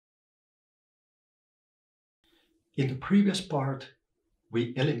In the previous part,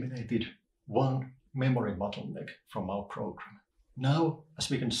 we eliminated one memory bottleneck from our program. Now, as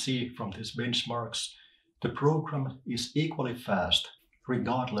we can see from these benchmarks, the program is equally fast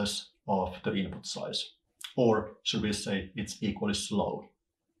regardless of the input size. Or should we say it's equally slow.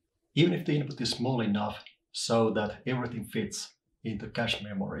 Even if the input is small enough so that everything fits into cache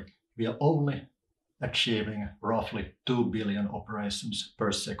memory, we are only achieving roughly 2 billion operations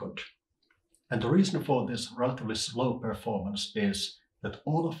per second. And the reason for this relatively slow performance is that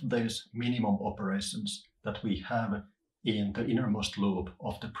all of these minimum operations that we have in the innermost loop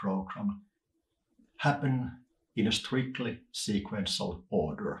of the program happen in a strictly sequential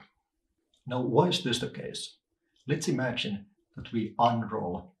order. Now, why is this the case? Let's imagine that we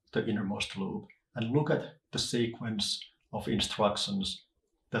unroll the innermost loop and look at the sequence of instructions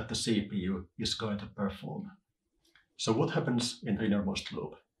that the CPU is going to perform. So what happens in the innermost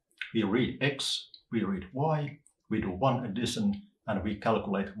loop? We read X, we read Y, we do one addition, and we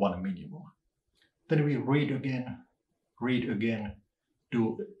calculate one minimum. Then we read again,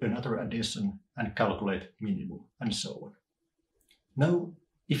 do another addition, and calculate minimum, and so on. Now,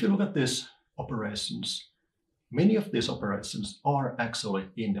 if you look at these operations, many of these operations are actually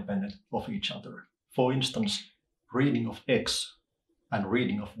independent of each other. For instance, reading of X and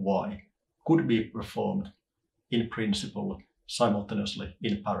reading of Y could be performed in principle simultaneously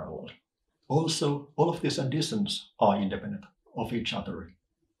in parallel. Also, all of these additions are independent of each other.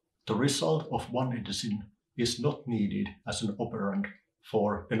 The result of one addition is not needed as an operand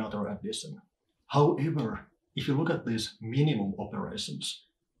for another addition. However, if you look at these minimum operations,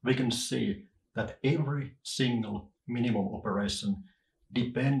 we can see that every single minimum operation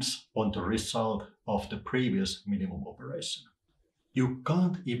depends on the result of the previous minimum operation. You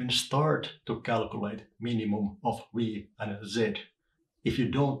can't even start to calculate minimum of V and Z if you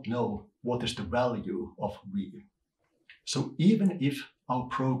don't know what is the value of V. So even if our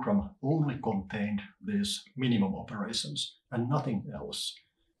program only contained these minimum operations and nothing else,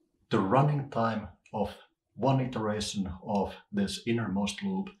 the running time of one iteration of this innermost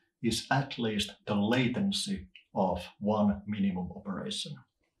loop is at least the latency of one minimum operation.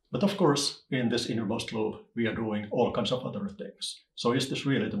 But of course, in this innermost loop, we are doing all kinds of other things. So is this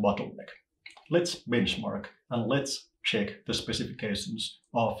really the bottleneck? Let's benchmark and let's check the specifications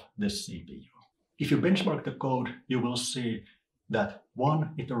of this CPU. If you benchmark the code, you will see that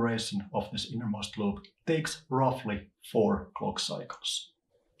one iteration of this innermost loop takes roughly 4 clock cycles.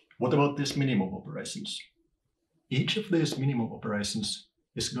 What about these minimum operations? Each of these minimum operations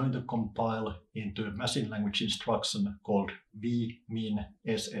is going to compile into a machine language instruction called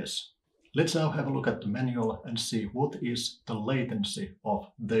vmin_ss. Let's now have a look at the manual and see what is the latency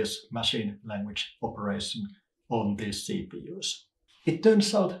of this machine language operation on these CPUs. It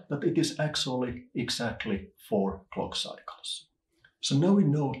turns out that it is actually exactly 4 clock cycles. So now we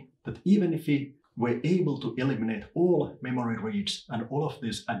know that even if we were able to eliminate all memory reads and all of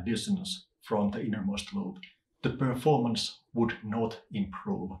these additions from the innermost loop, the performance would not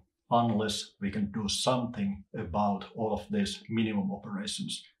improve unless we can do something about all of these minimum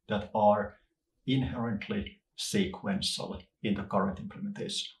operations that are inherently sequential in the current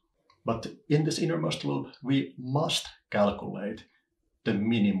implementation. But in this innermost loop, we must calculate the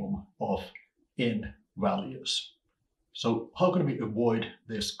minimum of n values. So how can we avoid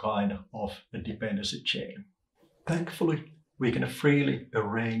this kind of a dependency chain? Thankfully, we can freely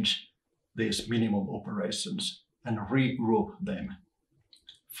arrange these minimum operations and regroup them.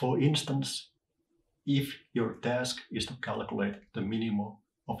 For instance, if your task is to calculate the minimum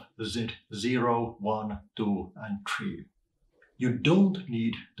of Z0, 1, 2, and 3, you don't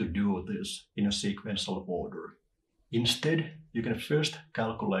need to do this in a sequential order. Instead, you can first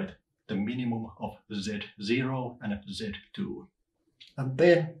calculate the minimum of Z0 and Z2. And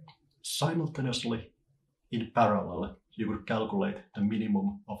then, simultaneously, in parallel, you would calculate the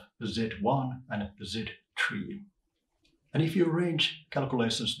minimum of Z1 and Z3. And if you arrange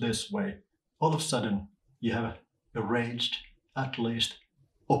calculations this way, all of a sudden you have arranged at least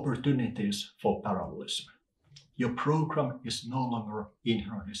opportunities for parallelism. Your program is no longer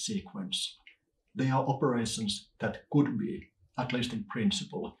inherently sequential. They are operations that could be, at least in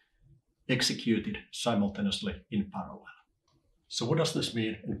principle, executed simultaneously in parallel. So what does this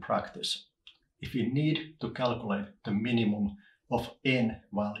mean in practice? If we need to calculate the minimum of n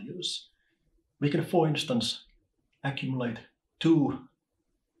values, we can, for instance, accumulate 2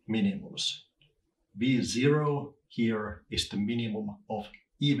 minimums. V0 here is the minimum of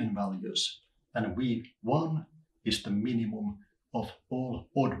even values, and V1 is the minimum of all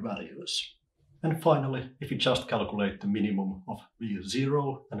odd values. And finally, if we just calculate the minimum of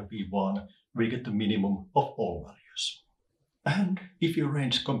v0 and v1, we get the minimum of all values. And if you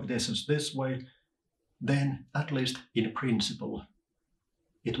arrange computations this way, then at least in principle,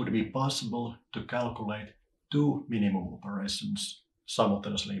 it would be possible to calculate two minimum operations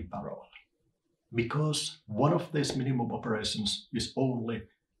simultaneously in parallel. Because one of these minimum operations is only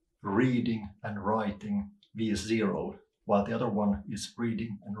reading and writing v0, while the other one is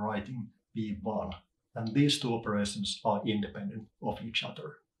reading and writing v1. And these two operations are independent of each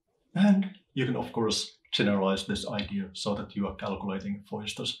other. And you can, of course, generalize this idea so that you are calculating, for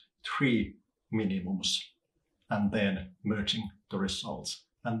instance, three minimums and then merging the results.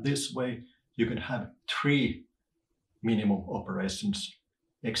 And this way, you can have three minimum operations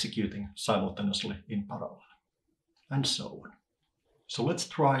executing simultaneously in parallel, and so on. So let's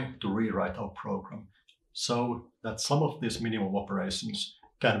try to rewrite our program so that some of these minimum operations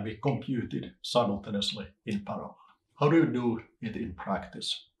can be computed simultaneously in parallel. How do you do it in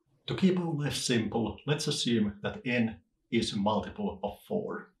practice? To keep our life simple, let's assume that n is a multiple of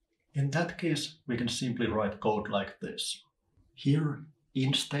 4. In that case, we can simply write code like this. Here,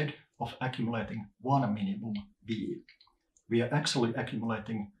 instead of accumulating one minimum v, we are actually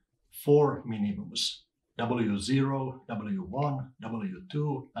accumulating 4 minimums, w0, w1,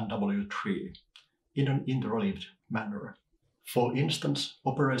 w2, and w3, in an interleaved manner. For instance,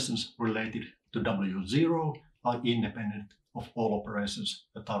 operations related to w0 are independent of all operations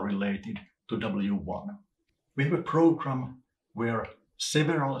that are related to w1. We have a program where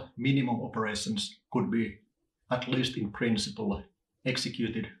several minimum operations could be, at least in principle,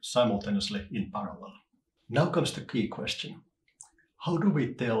 executed simultaneously in parallel. Now comes the key question. How do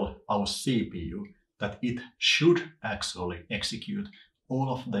we tell our CPU that it should actually execute all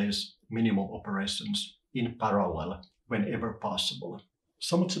of these minimum operations in parallel whenever possible?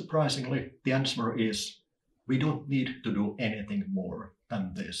 Somewhat surprisingly, the answer is we don't need to do anything more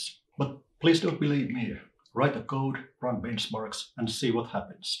than this. But please don't believe me. Write a code, run benchmarks, and see what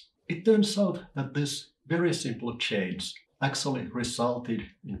happens. It turns out that this very simple change actually resulted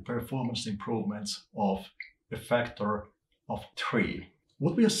in performance improvements of a factor of 3.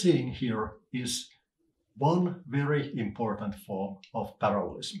 What we are seeing here is one very important form of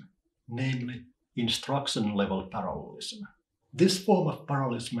parallelism, namely instruction-level parallelism. This form of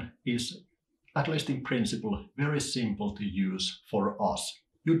parallelism is, at least in principle, very simple to use for us.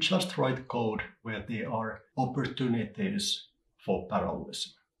 You just write code where there are opportunities for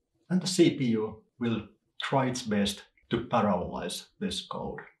parallelism. And the CPU will try its best to parallelize this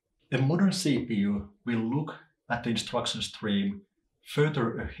code. A modern CPU will look at the instruction stream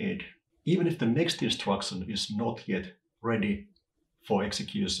further ahead. Even if the next instruction is not yet ready for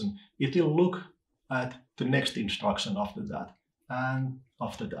execution, it will look at the next instruction after that, and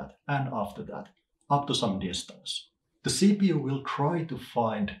after that, and after that, up to some distance. The CPU will try to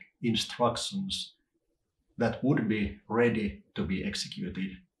find instructions that would be ready to be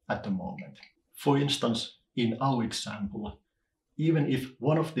executed at the moment. For instance, in our example, even if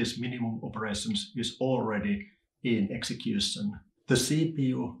one of these minimum operations is already in execution, the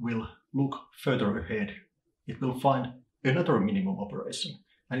CPU will look further ahead. It will find another minimum operation,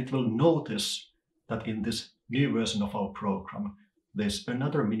 and it will notice that in this new version of our program, there's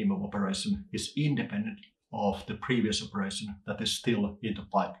another minimum operation is independent of the previous operation that is still in the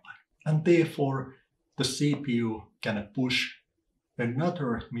pipeline. And therefore, the CPU can push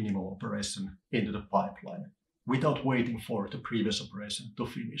another minimum operation into the pipeline without waiting for the previous operation to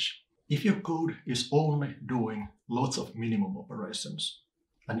finish. If your code is only doing lots of minimum operations,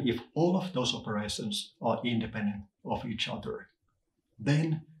 and if all of those operations are independent of each other,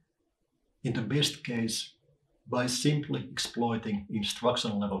 then in the best case, by simply exploiting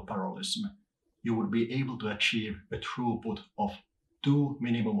instruction-level parallelism, you would be able to achieve a throughput of 2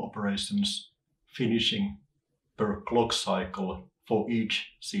 minimum operations finishing per clock cycle for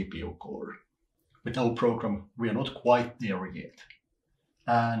each CPU core. With our program, we are not quite there yet,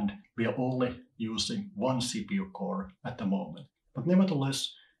 and we are only using one CPU core at the moment. But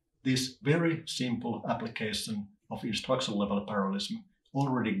nevertheless, this very simple application of instruction-level parallelism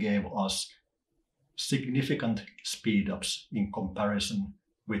already gave us significant speedups in comparison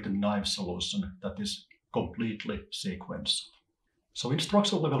with the naive solution that is completely sequential. So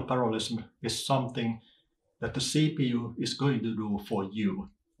instruction-level parallelism is something that the CPU is going to do for you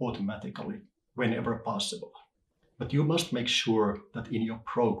automatically whenever possible. But you must make sure that in your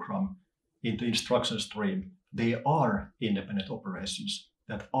program, in the instruction stream, there are independent operations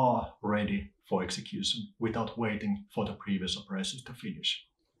that are ready for execution without waiting for the previous operations to finish.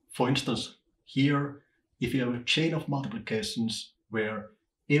 For instance, here, if you have a chain of multiplications where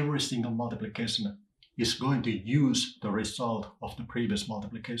every single multiplication is going to use the result of the previous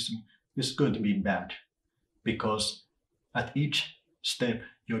multiplication, this is going to be bad, because at each step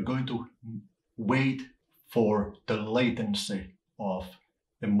you're going to wait for the latency of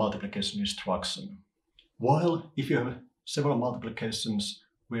a multiplication instruction. While if you have several multiplications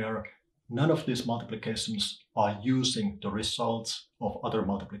where none of these multiplications are using the results of other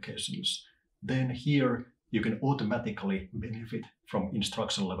multiplications, then here you can automatically benefit from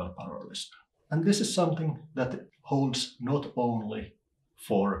instruction level parallelism. And this is something that holds not only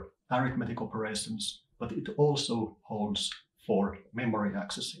for arithmetic operations, but it also holds for memory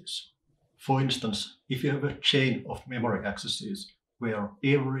accesses. For instance, if you have a chain of memory accesses where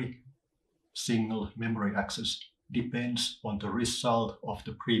every single memory access depends on the result of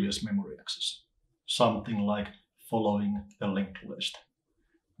the previous memory access, something like following a linked list,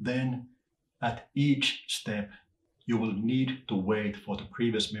 then at each step you will need to wait for the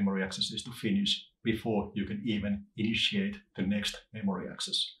previous memory accesses to finish before you can even initiate the next memory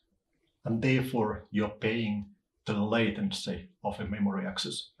access. And therefore you're paying the latency of a memory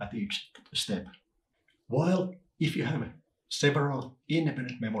access at each step. While if you have several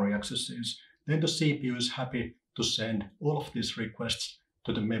independent memory accesses, then the CPU is happy to send all of these requests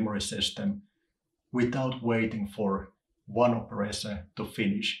to the memory system without waiting for one operation to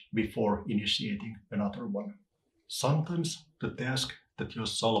finish before initiating another one. Sometimes the task that you're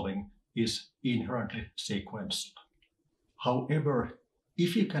solving is inherently sequential. However,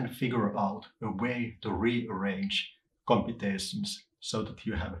 if you can figure out a way to rearrange computations so that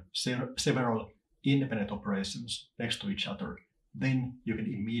you have several independent operations next to each other, then you can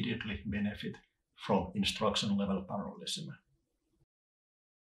immediately benefit from instruction level parallelism.